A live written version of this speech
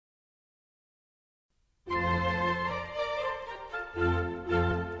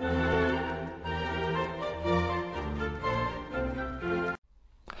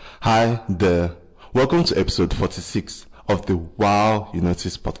Hi there. Welcome to episode 46 of the Wow You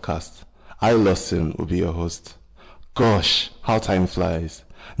Notice podcast. I, Lawson, will be your host. Gosh, how time flies.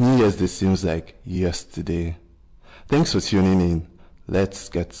 New Year's Day seems like yesterday. Thanks for tuning in. Let's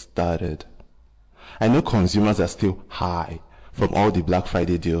get started. I know consumers are still high from all the Black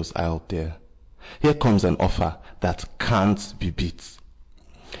Friday deals out there. Here comes an offer that can't be beat.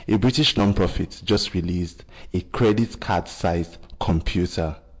 A British non-profit just released a credit card-sized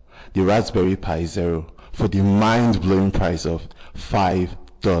computer, the Raspberry Pi Zero, for the mind-blowing price of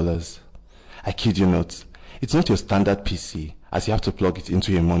 $5. I kid you not, it's not your standard PC, as you have to plug it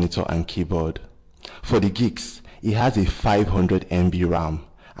into a monitor and keyboard. For the geeks, it has a 500 MB RAM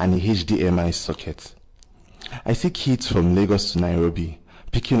and a HDMI socket. I see kids from Lagos to Nairobi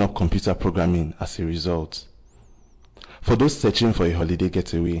picking up computer programming as a result. For those searching for a holiday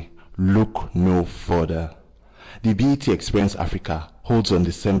getaway, look no further. The BET Experience Africa holds on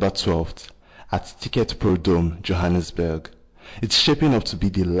December 12th at Ticket Pro Dome, Johannesburg. It's shaping up to be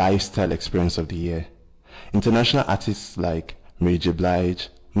the lifestyle experience of the year. International artists like Mary J. Blige,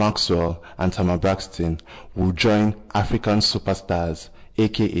 Maxwell, and Tamar Braxton will join African superstars,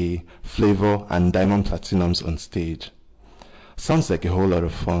 aka Flavor and Diamond Platnumz, on stage. Sounds like a whole lot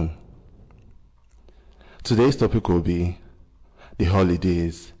of fun. Today's topic will be the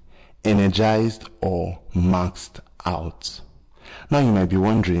holidays, energized or maxed out. Now you might be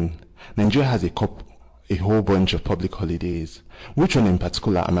wondering, Nigeria has a whole bunch of public holidays. Which one in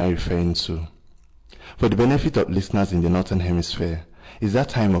particular am I referring to? For the benefit of listeners in the Northern Hemisphere, is that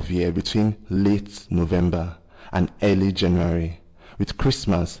time of year between late November and early January, with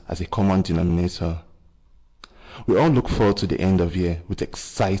Christmas as a common denominator. We all look forward to the end of year with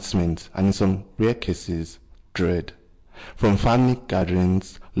excitement and, in some rare cases, dread. From family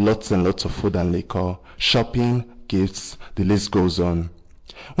gatherings, lots and lots of food and liquor, shopping, gifts, the list goes on.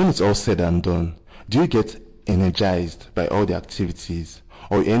 When it's all said and done, do you get energized by all the activities,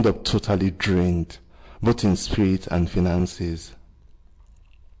 or you end up totally drained, both in spirit and finances?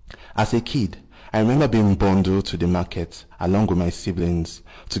 As a kid, I remember being bundled to the market along with my siblings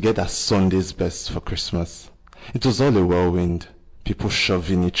to get our Sunday's best for Christmas. It was all a whirlwind, people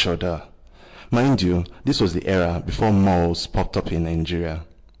shoving each other. Mind you, this was the era before malls popped up in Nigeria.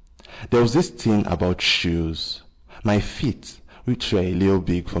 There was this thing about shoes. My feet, which were a little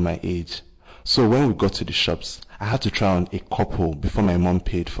big for my age, so when we got to the shops, I had to try on a couple before my mom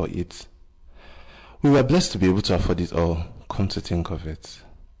paid for it. We were blessed to be able to afford it all, come to think of it.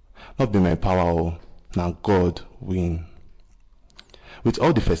 Not be my power, now God win. With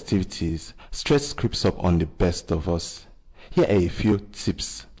all the festivities, stress creeps up on the best of us. Here are a few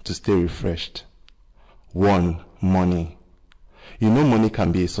tips to stay refreshed. 1. Money. You know money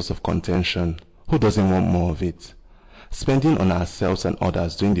can be a source of contention. Who doesn't want more of it? Spending on ourselves and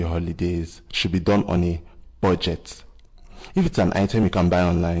others during the holidays should be done on a budget. If it's an item you can buy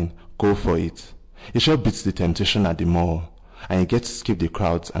online, go for it. It sure beats the temptation at the mall, and you get to skip the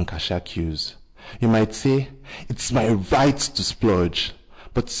crowds and cashier queues. You might say, it's my right to splurge,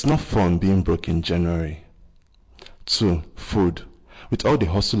 but it's not fun being broke in January. 2. Food. With all the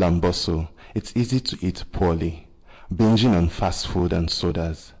hustle and bustle, it's easy to eat poorly, binging on fast food and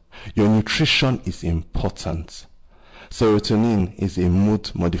sodas. Your nutrition is important. Serotonin is a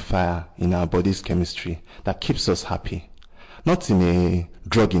mood modifier in our body's chemistry that keeps us happy. Not in a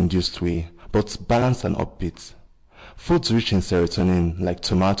drug-induced way, but balanced and upbeat. Foods rich in serotonin like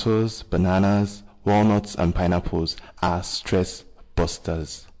tomatoes, bananas, walnuts, and pineapples are stress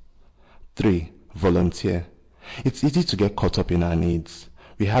busters. 3. Volunteer. It's easy to get caught up in our needs.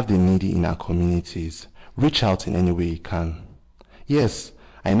 We have the needy in our communities. Reach out in any way you can. Yes,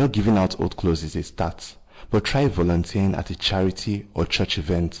 I know giving out old clothes is a start, but try volunteering at a charity or church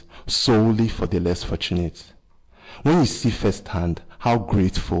event solely for the less fortunate. When you see firsthand how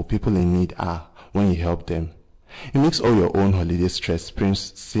grateful people in need are when you help them, it makes all your own holiday stress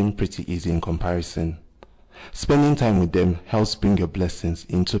seem pretty easy in comparison. Spending time with them helps bring your blessings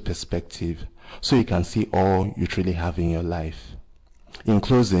into perspective so you can see all you truly have in your life. In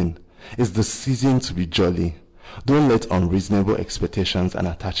closing, it's the season to be jolly. Don't let unreasonable expectations and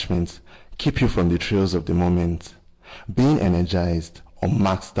attachments keep you from the thrills of the moment. Being energized or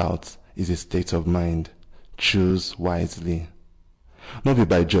maxed out is a state of mind. Choose wisely. Not be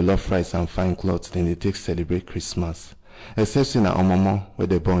by jollof rice and fine clothes then they take celebrate Christmas, except in our omomo where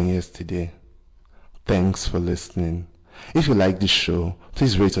they born yesterday. Thanks for listening. If you like this show,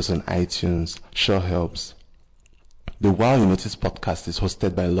 please rate us on iTunes. Sure helps. The Wow You Notice podcast is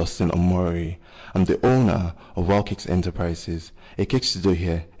hosted by Lawson Omori. I'm the owner of Wow Cakes Enterprises, a cake studio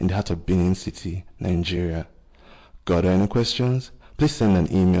here in the heart of Benin City, Nigeria. Got any questions? please send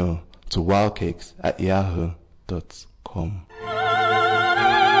an email to wildcakes@yahoo.com.